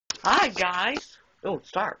Hi, guys. Oh,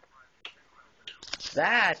 start.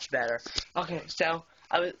 That's better. Okay, so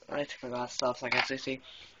I took my glasses off so I can actually see.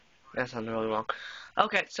 That sounded really wrong.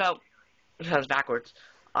 Okay, so it sounds backwards.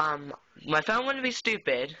 My phone wanted to be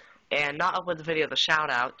stupid and not upload the video of the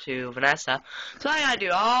shout out to Vanessa, so I gotta do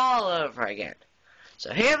it all over again.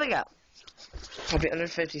 So here we go. It'll be under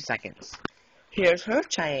 50 seconds. Here's her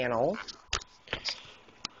channel.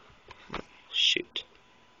 Shoot.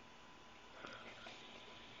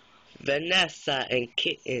 Vanessa and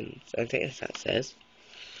Kittens. I think that's how it says.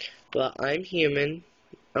 Well, I'm human.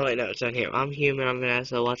 Oh wait, no, it's down here. I'm human. I'm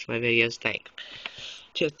Vanessa. Watch my videos. Thanks.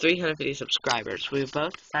 To 350 subscribers. We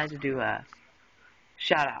both decided to do a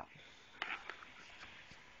shout out.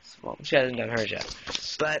 Well, she hasn't done hers yet.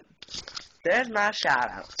 But there's my shout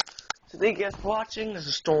out. So thank you guys for watching. There's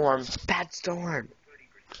a storm. Bad storm.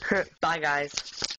 Bye, guys.